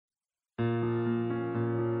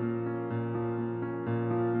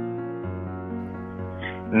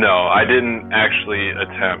No, I didn't actually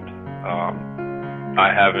attempt.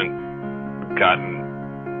 I haven't gotten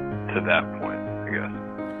to that point, I guess.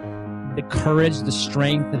 The courage, the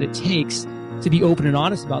strength that it takes to be open and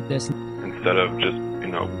honest about this. Instead of just,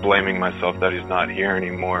 blaming myself that he's not here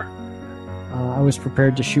anymore. I was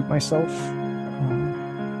prepared to shoot myself.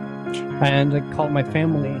 And I called my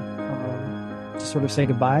family to sort of say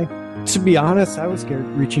goodbye. To be honest, I was scared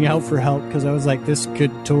reaching out for help because I was like, this could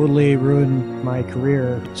totally ruin my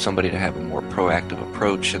career. Somebody to have a more proactive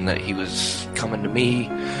approach, and that he was coming to me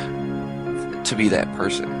to be that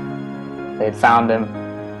person. They had found him,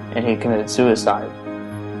 and he committed suicide.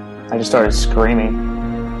 I just started screaming.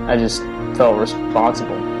 I just felt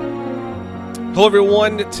responsible. Hello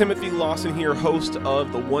everyone, Timothy Lawson here, host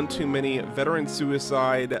of the One Too Many Veteran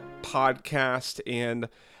Suicide podcast, and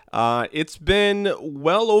it's been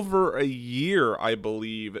well over a year, I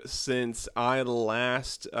believe, since I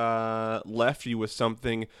last left you with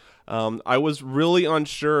something. I was really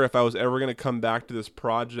unsure if I was ever going to come back to this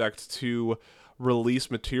project to release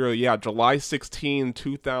material. Yeah, July 16,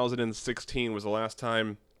 2016 was the last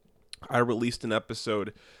time I released an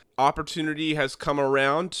episode. Opportunity has come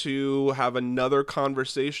around to have another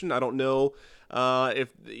conversation. I don't know if,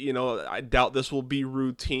 I doubt this will be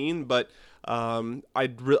routine, but I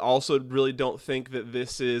also really don't think that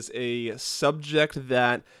this is a subject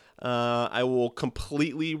that I will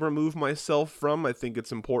completely remove myself from. I think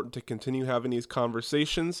it's important to continue having these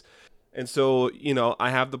conversations. And so, I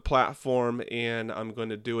have the platform and I'm going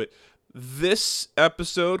to do it. This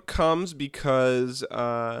episode comes because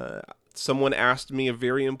someone asked me a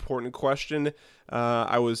very important question.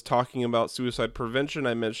 I was talking about suicide prevention.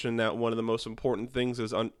 I mentioned that one of the most important things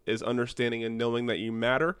is understanding and knowing that you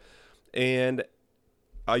matter. And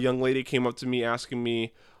a young lady came up to me asking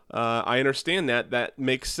me, I understand that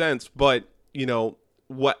makes sense, but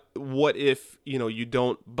what if you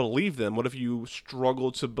don't believe them? What if you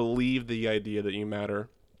struggle to believe the idea that you matter?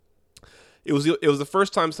 It was the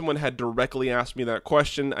first time someone had directly asked me that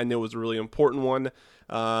question. I know it was a really important one.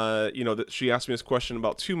 That she asked me this question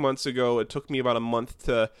about 2 months ago. It took me about a month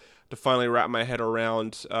to finally wrap my head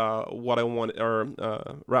around what I want, or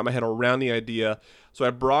wrap my head around the idea. So I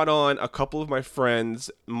brought on a couple of my friends,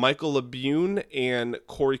 Michael Buhn and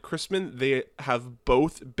Corey Christman. They have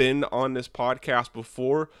both been on this podcast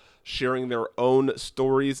before, sharing their own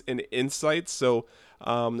stories and insights. So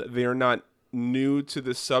they are not new to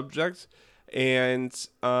the subject. And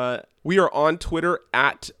we are on Twitter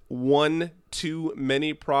at One Too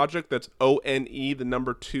Many Project. That's ONE, the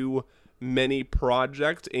number 2 Many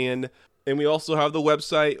Project. And we also have the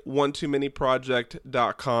website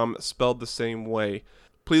onetoo-many-project.com, spelled the same way.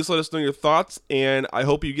 Please let us know your thoughts, and I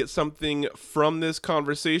hope you get something from this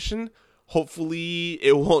conversation. Hopefully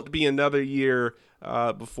it won't be another year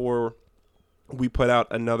before we put out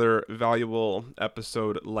another valuable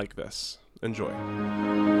episode like this. Enjoy.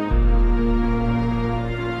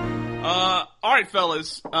 All right,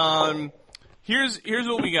 fellas. Here's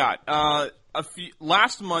what we got.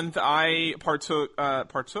 Last month I partook.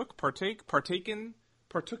 Help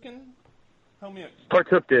me out.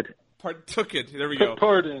 Partook it. There we go.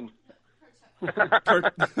 Pardon.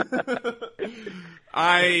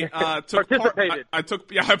 I participated. I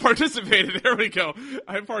participated. There we go.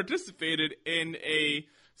 I participated in a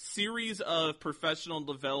series of professional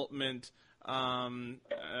development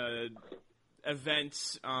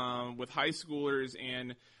events with high schoolers,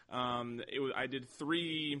 and I did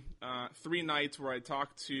three nights where I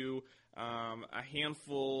talked to a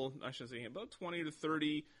handful, I should say about 20 to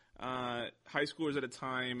 30 high schoolers at a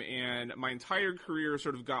time, and my entire career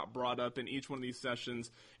sort of got brought up in each one of these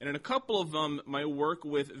sessions. And in a couple of them, my work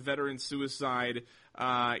with veteran suicide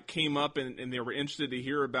came up, and they were interested to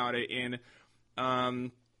hear about it. And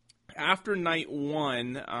after night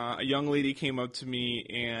one, a young lady came up to me,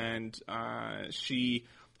 and she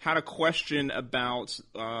had a question about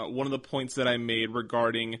one of the points that I made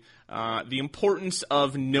regarding the importance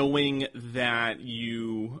of knowing that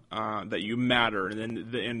you matter,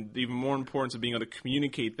 and the even more importance of being able to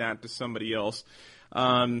communicate that to somebody else.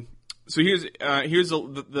 So here's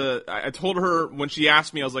I told her when she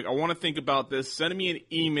asked me, I was like, I want to think about this. Send me an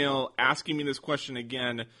email asking me this question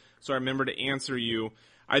again, so I remember to answer you.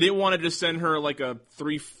 I didn't want to just send her like a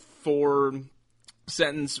 3-4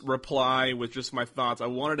 sentence reply with just my thoughts. I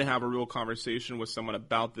wanted to have a real conversation with someone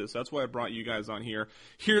about this. That's why I brought you guys on here.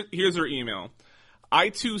 Here's her email. I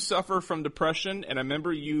too suffer from depression, and I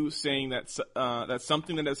remember you saying that that's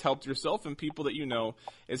something that has helped yourself and people that you know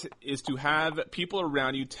is to have people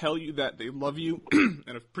around you tell you that they love you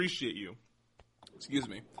and appreciate you. Excuse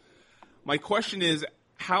me. My question is,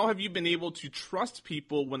 how have you been able to trust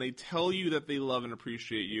people when they tell you that they love and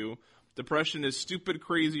appreciate you? Depression is stupid,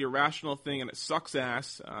 crazy, irrational thing, and it sucks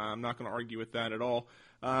ass. I'm not going to argue with that at all.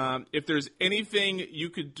 If there's anything you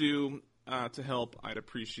could do to help, I'd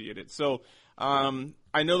appreciate it. So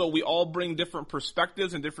I know that we all bring different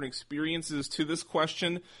perspectives and different experiences to this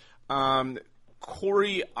question.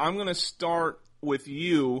 Corey, I'm going to start with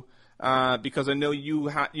you because I know you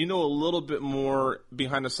know a little bit more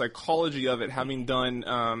behind the psychology of it, having done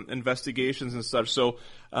investigations and such. So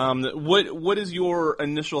what is your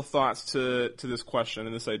initial thoughts to this question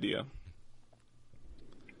and this idea?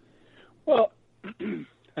 Well,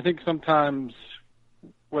 I think sometimes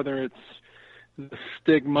whether it's the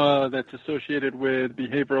stigma that's associated with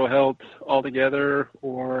behavioral health altogether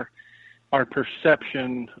or our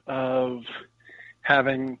perception of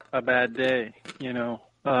having a bad day,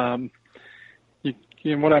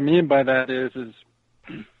 what I mean by that is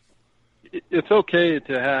it's okay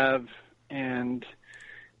to have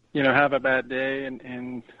have a bad day,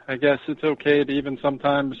 and I guess it's okay to even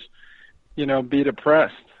sometimes, be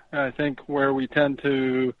depressed. I think where we tend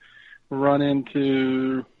to run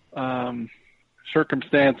into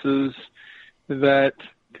circumstances that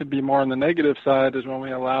could be more on the negative side is when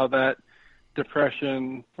we allow that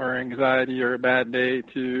depression or anxiety or a bad day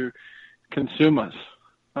to consume us.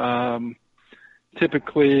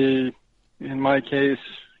 Typically, in my case,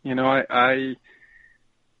 I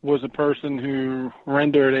was a person who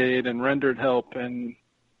rendered aid and rendered help, and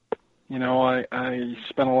I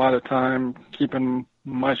spent a lot of time keeping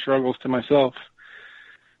my struggles to myself.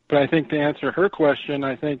 But I think to answer her question,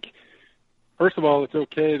 I think, first of all, it's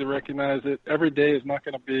okay to recognize that every day is not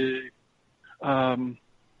going to be,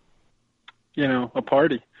 a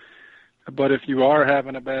party. But if you are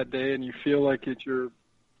having a bad day and you feel like you're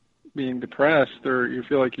being depressed, or you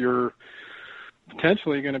feel like you're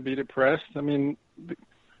potentially going to be depressed, I mean, the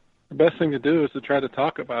best thing to do is to try to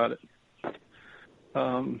talk about it.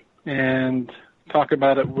 And talk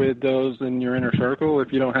about it with those in your inner circle.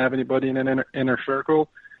 If you don't have anybody in an inner circle,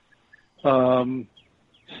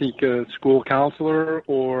 seek a school counselor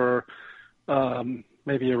or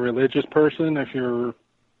maybe a religious person if you're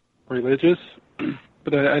religious.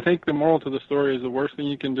 But I think the moral to the story is the worst thing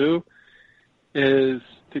you can do is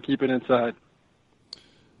to keep it inside.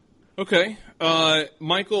 Okay.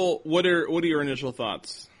 Michael, what are your initial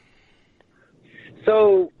thoughts?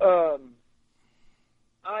 So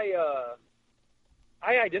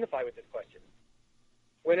I identify with this question.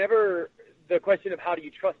 Whenever the question of how do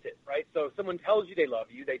you trust it, right? So someone tells you they love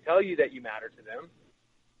you, they tell you that you matter to them,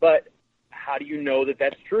 but how do you know that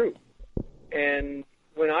that's true? And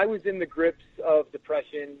when I was in the grips of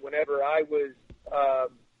depression, whenever I was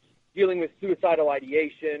dealing with suicidal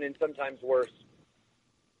ideation and sometimes worse,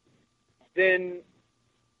 then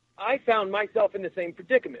I found myself in the same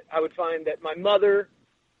predicament. I would find that my mother,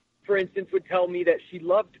 for instance, would tell me that she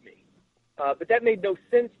loved me. But that made no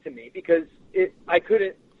sense to me because I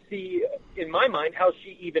couldn't see in my mind how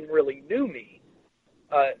she even really knew me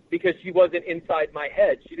because she wasn't inside my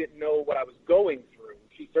head. She didn't know what I was going through.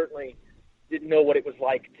 She certainly didn't know what it was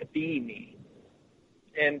like to be me.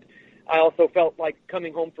 And I also felt like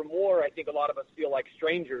coming home from war, I think a lot of us feel like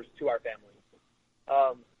strangers to our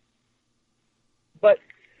families. But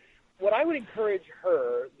what I would encourage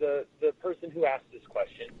her, the person who asked this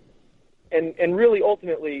question, and really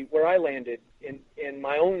ultimately where I landed in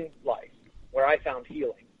my own life, where I found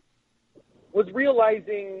healing, was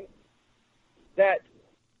realizing that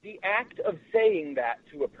the act of saying that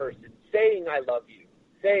to a person, saying I love you,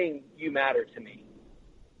 saying you matter to me,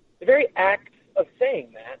 the very act of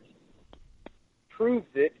saying that proves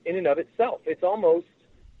it in and of itself. It's almost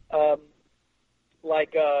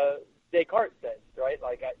like Descartes says, right?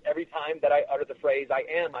 Like every time that I utter the phrase, I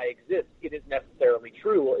am, I exist, it is necessarily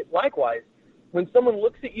true. Well, likewise, when someone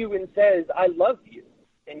looks at you and says, I love you,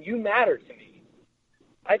 and you matter to me,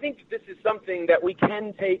 I think this is something that we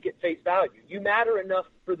can take at face value. You matter enough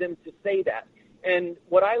for them to say that. And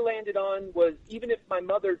what I landed on was, even if my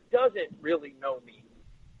mother doesn't really know me,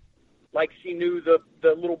 like she knew the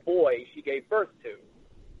little boy she gave birth to,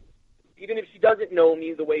 even if she doesn't know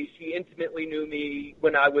me the way she intimately knew me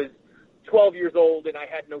when I was 12 years old and I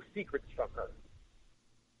had no secrets from her,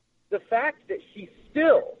 the fact that she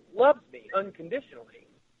still loves me unconditionally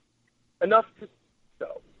enough to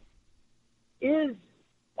so is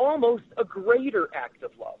almost a greater act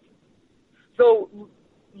of love. So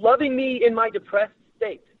loving me in my depressed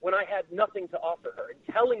state when I had nothing to offer her and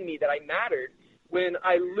telling me that I mattered when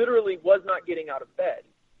I literally was not getting out of bed.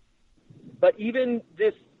 But even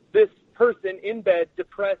this person in bed,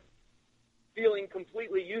 depressed, feeling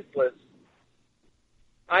completely useless,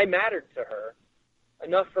 I mattered to her.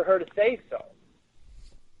 enough for her to say so.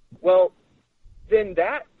 Well, then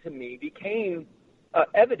that, to me, became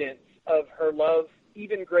evidence of her love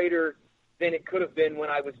even greater than it could have been when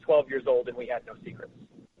I was 12 years old and we had no secrets.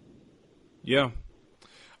 Yeah.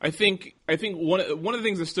 I think one of the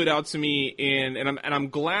things that stood out to me, and I'm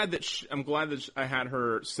glad that I had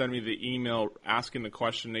her send me the email asking the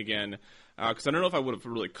question again, because I don't know if I would have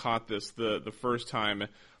really caught this the first time.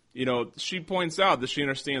 You know, she points out that she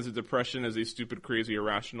understands that depression is a stupid, crazy,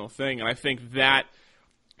 irrational thing, and I think that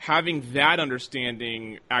having that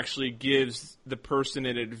understanding actually gives the person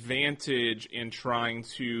an advantage in trying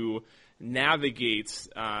to navigate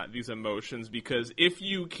these emotions, because if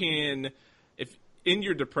in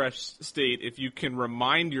your depressed state, if you can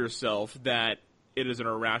remind yourself that it is an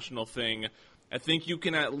irrational thing, I think you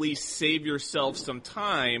can at least save yourself some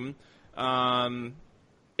time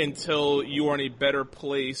until you are in a better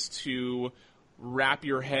place to wrap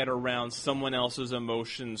your head around someone else's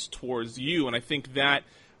emotions towards you. And I think that,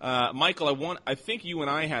 Michael, I think you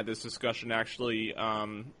and I had this discussion actually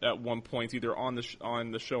at one point, either on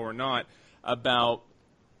the show or not, about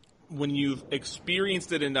when you've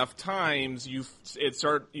experienced it enough times, you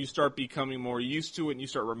start becoming more used to it, and you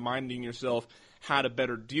start reminding yourself how to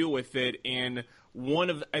better deal with it. And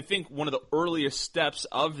I think one of the earliest steps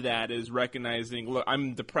of that is recognizing, look,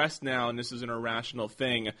 I'm depressed now, and this is an irrational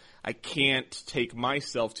thing. I can't take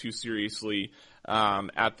myself too seriously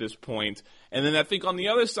at this point. And then I think on the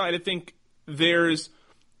other side, I think there's,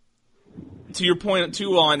 to your point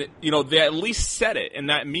too, on, you know, they at least said it, and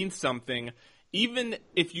that means something. Even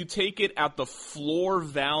if you take it at the floor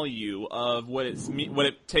value of what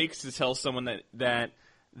it takes to tell someone that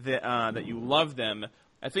you love them,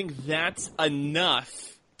 I think that's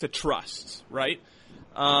enough to trust, right?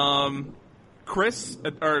 Corey,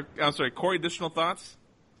 additional thoughts?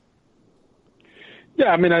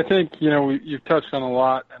 Yeah, I mean, I think, you know, you've touched on a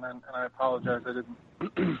lot, and I apologize, I didn't.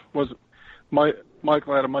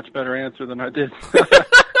 Michael had a much better answer than I did.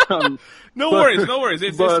 No worries.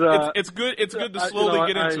 It's good to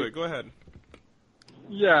slowly get into it. Go ahead.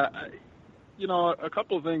 Yeah, you know, a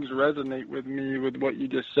couple of things resonate with me with what you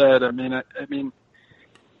just said. I mean,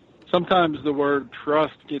 sometimes the word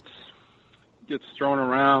trust gets thrown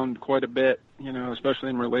around quite a bit, you know, especially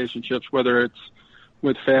in relationships, whether it's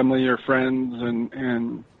with family or friends,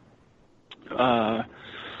 and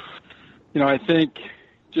you know, I think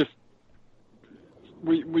just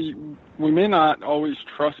we may not always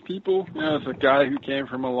trust people. You know, as a guy who came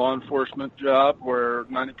from a law enforcement job where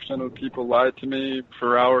 90% of the people lied to me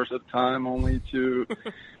for hours at a time, only to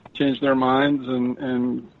change their minds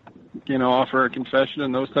and you know, offer a confession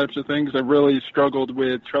and those types of things, I really struggled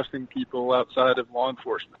with trusting people outside of law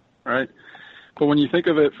enforcement, right? But when you think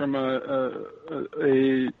of it from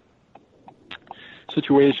a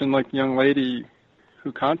situation like the young lady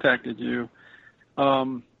who contacted you,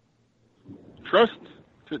 to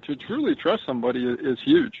truly trust somebody is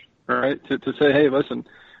huge, right? To say, hey, listen,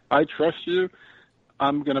 I trust you.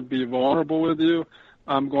 I'm going to be vulnerable with you.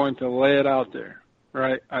 I'm going to lay it out there,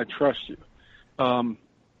 right? I trust you.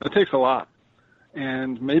 That takes a lot.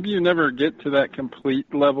 And maybe you never get to that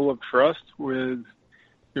complete level of trust with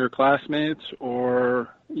your classmates or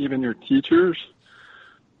even your teachers.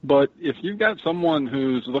 But if you've got someone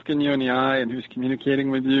who's looking you in the eye and who's communicating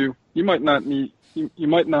with you, you might not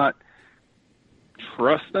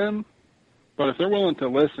trust them, but if they're willing to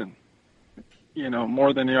listen, you know,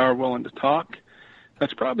 more than they are willing to talk,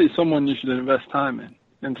 that's probably someone you should invest time in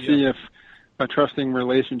and see if a trusting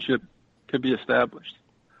relationship could be established.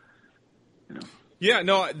 You know? Yeah,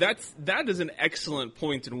 no, that is an excellent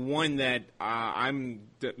point, and one that I'm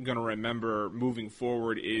going to remember moving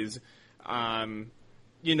forward is,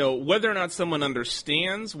 you know, whether or not someone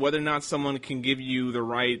understands, whether or not someone can give you the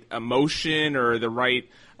right emotion or the right,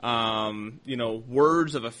 you know,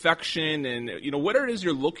 words of affection, and, you know, whatever it is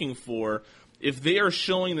you're looking for, if they are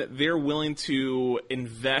showing that they're willing to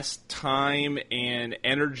invest time and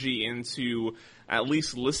energy into at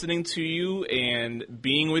least listening to you and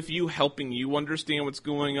being with you, helping you understand what's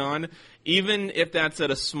going on, even if that's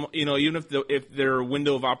at a small, you know, even if their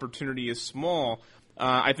window of opportunity is small,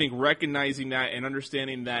 I think recognizing that and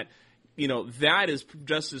understanding that, you know, that is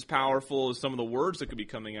just as powerful as some of the words that could be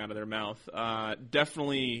coming out of their mouth.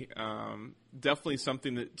 Definitely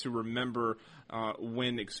something to remember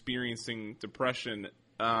when experiencing depression.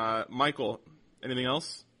 Michael, anything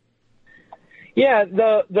else? Yeah,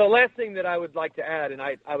 the last thing that I would like to add, and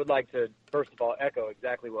I would like to, first of all, echo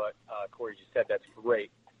exactly what Corey just said. That's great.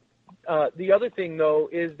 The other thing, though,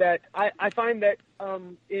 is that I find that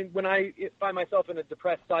when I find myself in a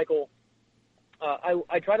depressed cycle,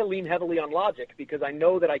 I try to lean heavily on logic because I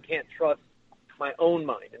know that I can't trust my own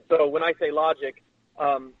mind. And so when I say logic,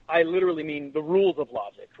 I literally mean the rules of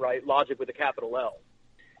logic, right? Logic with a capital L.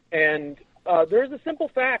 And there's a simple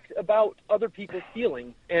fact about other people's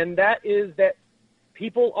feelings, and that is that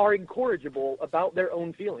people are incorrigible about their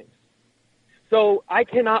own feelings. So I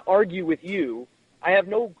cannot argue with you. I have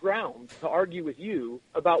no grounds to argue with you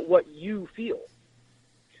about what you feel.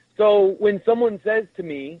 So when someone says to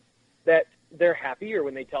me that they're happy or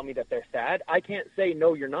when they tell me that they're sad, I can't say,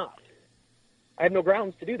 no, you're not. I have no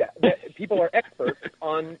grounds to do that. People are experts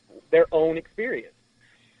on their own experience.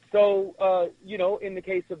 So, in the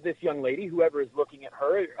case of this young lady, whoever is looking at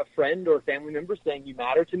her, a friend or a family member saying, you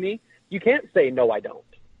matter to me, you can't say, no, I don't.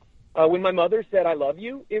 When my mother said, I love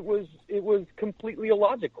you, it was completely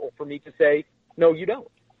illogical for me to say, no, you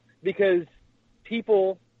don't. Because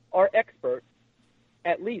people are experts,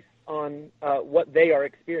 at least on what they are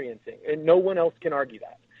experiencing, and no one else can argue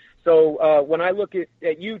that. So when I look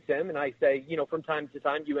at you, Tim, and I say, from time to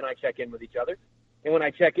time, you and I check in with each other. And when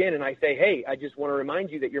I check in and I say, hey, I just want to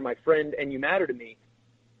remind you that you're my friend and you matter to me,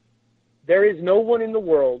 there is no one in the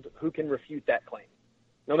world who can refute that claim.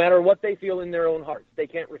 No matter what they feel in their own hearts, they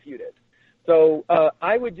can't refute it. So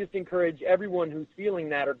I would just encourage everyone who's feeling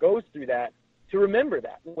that or goes through that to remember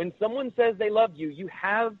that. When someone says they love you, you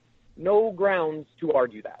have no grounds to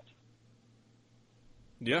argue that.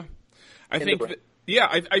 Yeah. I think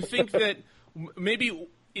that maybe,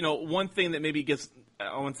 one thing that maybe gets,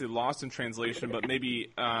 I won't say lost in translation, but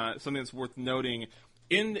maybe something that's worth noting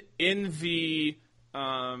in the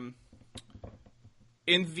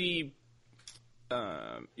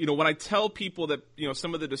when I tell people that,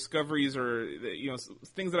 some of the discoveries or,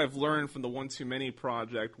 things that I've learned from the One Too Many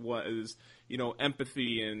project was,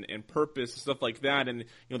 empathy and purpose, stuff like that. And,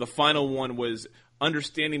 the final one was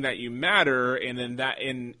understanding that you matter. And then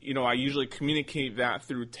I usually communicate that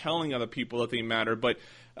through telling other people that they matter. But,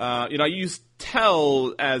 I use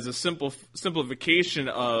tell as a simplification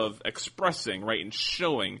of expressing, right, and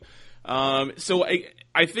showing. So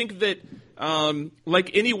I think that,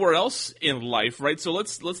 like anywhere else in life, right? So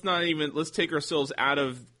let's take ourselves out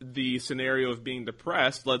of the scenario of being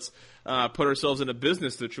depressed. Let's put ourselves in a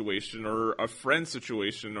business situation or a friend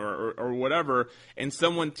situation or whatever, and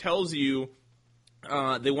someone tells you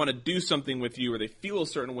they want to do something with you, or they feel a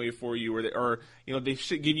certain way for you, or they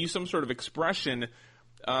should give you some sort of expression.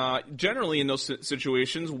 Generally, in those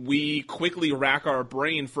situations, we quickly rack our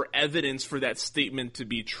brain for evidence for that statement to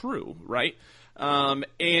be true, right?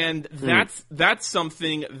 And that's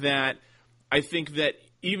something that I think that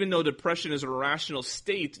even though depression is a rational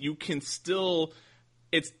state, you can still,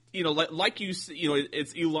 it's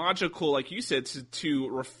it's illogical, like you said, to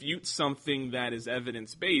refute something that is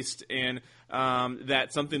evidence based, and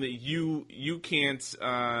that's something that you can't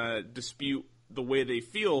dispute the way they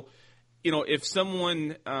feel. If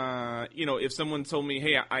someone told me,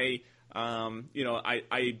 hey, I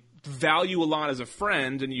value a lot as a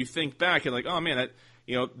friend, and you think back and like, oh man, that,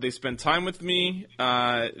 they spent time with me.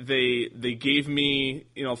 They gave me,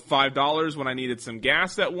 $5 when I needed some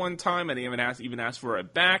gas at one time. I didn't even ask for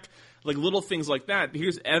it back. Like little things like that.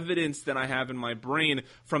 Here's evidence that I have in my brain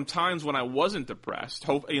from times when I wasn't depressed.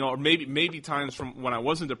 Or maybe times from when I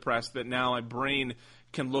wasn't depressed that now my brain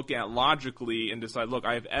can look at logically and decide, look,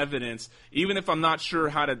 I have evidence, even if I'm not sure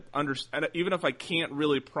how to understand, even if I can't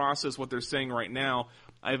really process what they're saying right now,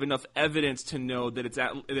 I have enough evidence to know that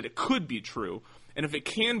that it could be true. And if it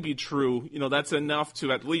can be true, that's enough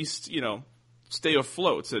to at least, stay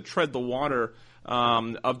afloat, to tread the water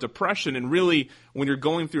of depression. And really, when you're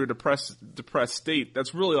going through a depressed state,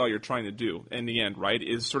 that's really all you're trying to do in the end, right?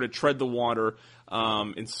 Is sort of tread the water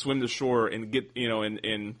and swim the shore and get,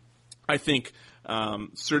 and I think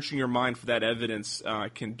searching your mind for that evidence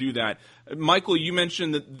can do that. Michael, you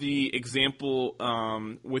mentioned that the example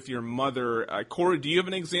with your mother. Corey, do you have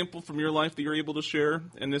an example from your life that you're able to share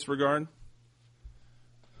in this regard?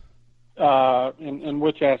 In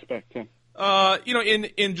which aspect, Tim?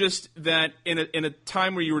 In just that in a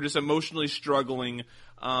time where you were just emotionally struggling,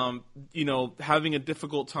 having a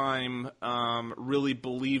difficult time really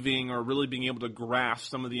believing or really being able to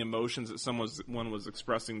grasp some of the emotions that someone was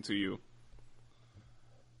expressing to you.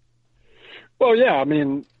 Well, yeah, I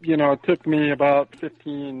mean, it took me about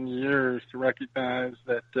 15 years to recognize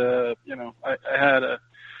that, I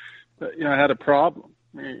had a problem.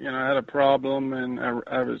 I had a problem, and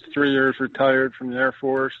I was 3 years retired from the Air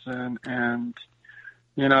Force, and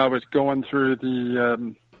I was going through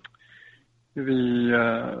the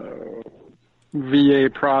VA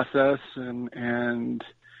process, and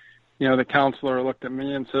the counselor looked at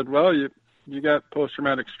me and said, well, you got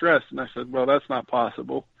post-traumatic stress. And I said, well, that's not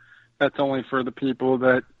possible. That's only for the people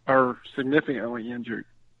that are significantly injured,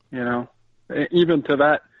 even to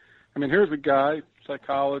that. I mean, here's a guy,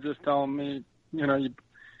 psychologist, telling me,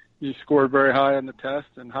 you scored very high on the test,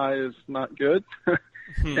 and high is not good.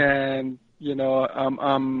 And,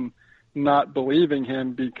 I'm not believing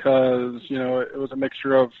him because, it was a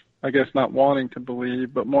mixture of, I guess, not wanting to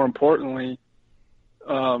believe, but more importantly,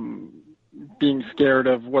 being scared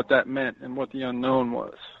of what that meant and what the unknown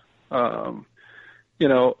was.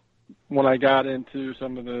 When I got into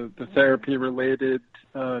some of the therapy-related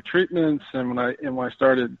treatments, and when I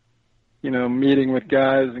started, meeting with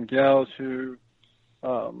guys and gals who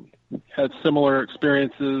had similar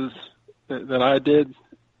experiences that I did,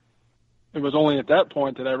 it was only at that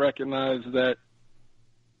point that I recognized that,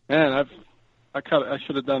 man, I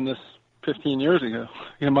should have done this 15 years ago.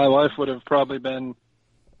 My life would have probably been,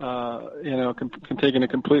 taking a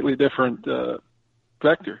completely different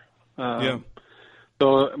vector.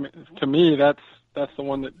 So, I mean, to me, that's the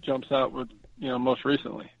one that jumps out with, most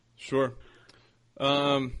recently. Sure.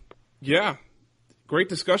 Yeah. Great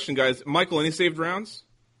discussion, guys. Michael, any saved rounds?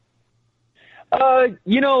 Last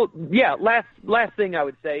thing I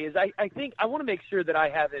would say is I think I want to make sure that I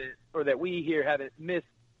haven't, or that we here haven't missed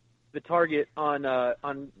the target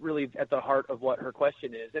on really at the heart of what her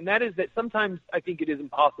question is. And that is that sometimes I think it is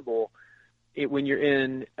impossible when you're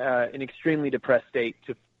in an extremely depressed state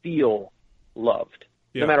to feel loved,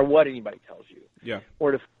 no matter what anybody tells you,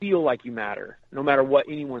 or to feel like you matter, no matter what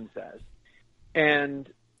anyone says. And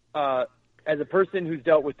as a person who's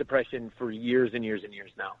dealt with depression for years and years and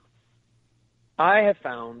years now, I have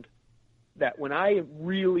found that when I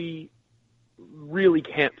really, really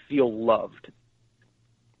can't feel loved,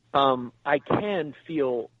 I can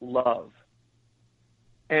feel love.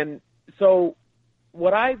 And so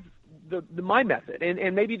my method,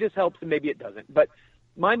 and maybe this helps and maybe it doesn't, but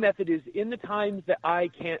my method is in the times that I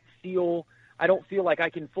don't feel like I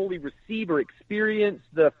can fully receive or experience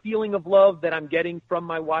the feeling of love that I'm getting from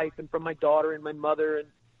my wife and from my daughter and my mother and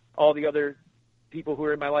all the other people who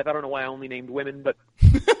are in my life. I don't know why I only named women, but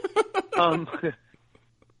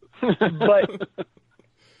but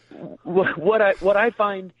what I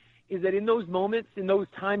find is that in those moments, in those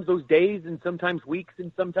times, those days, and sometimes weeks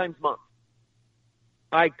and sometimes months,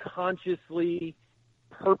 I consciously,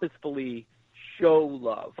 purposefully show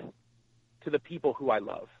love to the people who I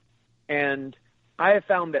love. And I have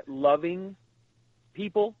found that loving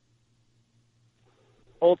people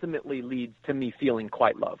ultimately leads to me feeling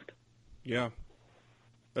quite loved. Yeah.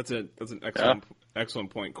 That's an excellent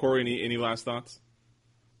point. Corey, any last thoughts?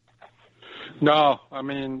 No, I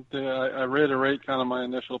mean, I reiterate kind of my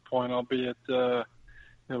initial point, albeit it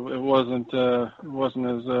wasn't as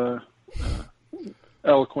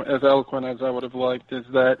eloquent as I would have liked, is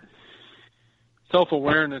that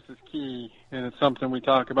self-awareness is key, and it's something we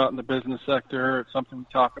talk about in the business sector. It's something we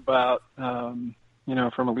talk about, from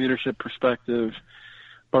a leadership perspective.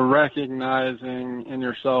 But recognizing in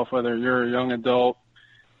yourself, whether you're a young adult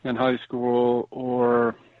in high school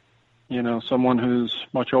or, someone who's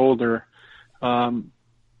much older, kind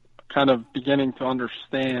of beginning to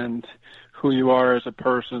understand who you are as a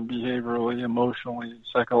person behaviorally, emotionally,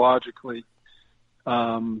 psychologically,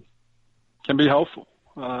 can be helpful.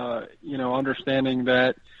 Understanding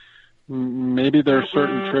that maybe there are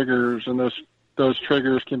certain triggers, and those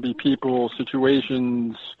triggers can be people,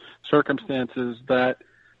 situations, circumstances that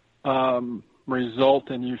result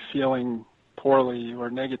in you feeling poorly or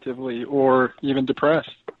negatively or even depressed.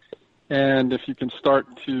 And if you can start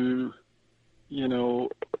to,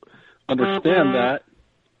 understand that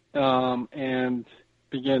and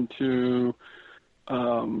begin to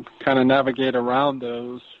kind of navigate around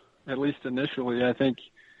those, at least initially, I think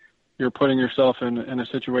you're putting yourself in a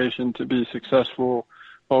situation to be successful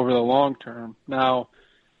over the long term. Now,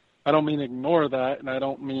 I don't mean ignore that, and I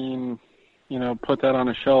don't mean, put that on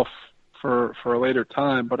a shelf for a later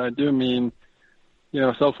time, but I do mean,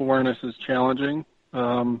 self-awareness is challenging,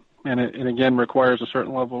 and it again requires a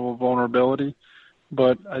certain level of vulnerability,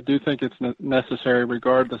 but I do think it's necessary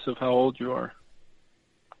regardless of how old you are.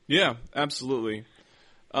 Yeah, absolutely.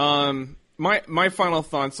 My final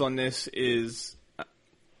thoughts on this is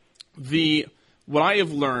what I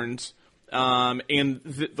have learned, and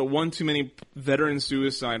the One Too Many Veteran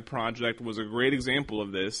Suicide Project was a great example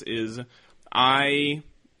of this, is I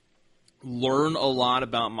learn a lot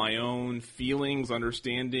about my own feelings,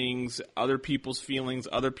 understandings, other people's feelings,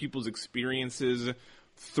 other people's experiences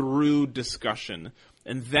through discussion.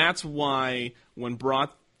 And that's why when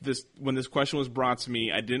this question was brought to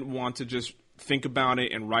me, I didn't want to just think about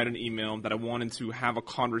it and write an email, that I wanted to have a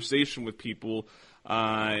conversation with people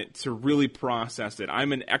to really process it.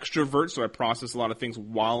 I'm an extrovert, so I process a lot of things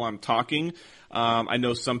while I'm talking. I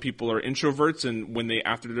know some people are introverts, and when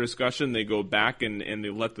after the discussion, they go back and they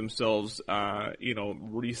let themselves,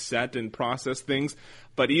 reset and process things.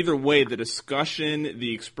 But either way, the discussion,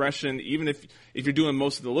 the expression, even if you're doing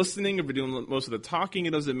most of the listening, if you're doing most of the talking,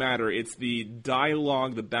 it doesn't matter. It's the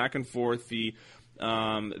dialogue, the back and forth, the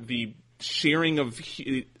sharing of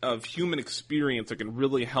human experience that can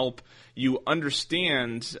really help you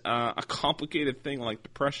understand a complicated thing like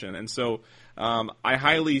depression. And so I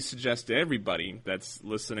highly suggest to everybody that's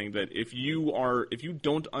listening that if you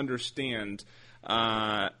don't understand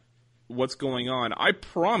what's going on, I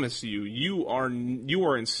promise you are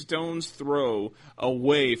in stone's throw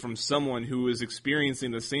away from someone who is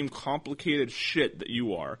experiencing the same complicated shit that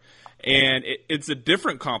you are. And it's a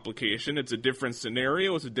different complication. It's a different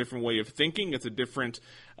scenario. It's a different way of thinking. It's a different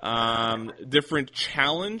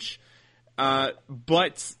challenge.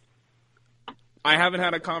 But I haven't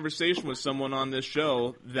had a conversation with someone on this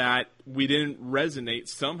show that we didn't resonate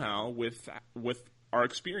somehow with our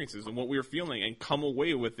experiences and what we were feeling, and come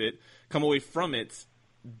away from it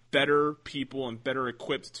better people and better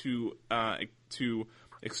equipped to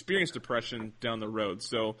experience depression down the road.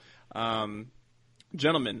 So,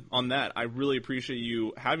 gentlemen, on that, I really appreciate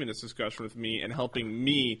you having this discussion with me and helping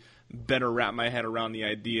me better wrap my head around the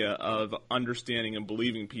idea of understanding and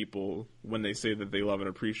believing people when they say that they love and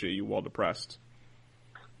appreciate you while depressed.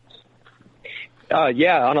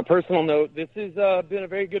 On a personal note, this has been a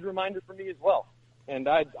very good reminder for me as well. And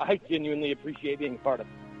I genuinely appreciate being a part of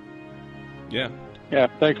it. Yeah. Yeah,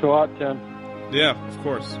 thanks a lot, Tim. Yeah, of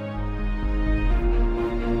course.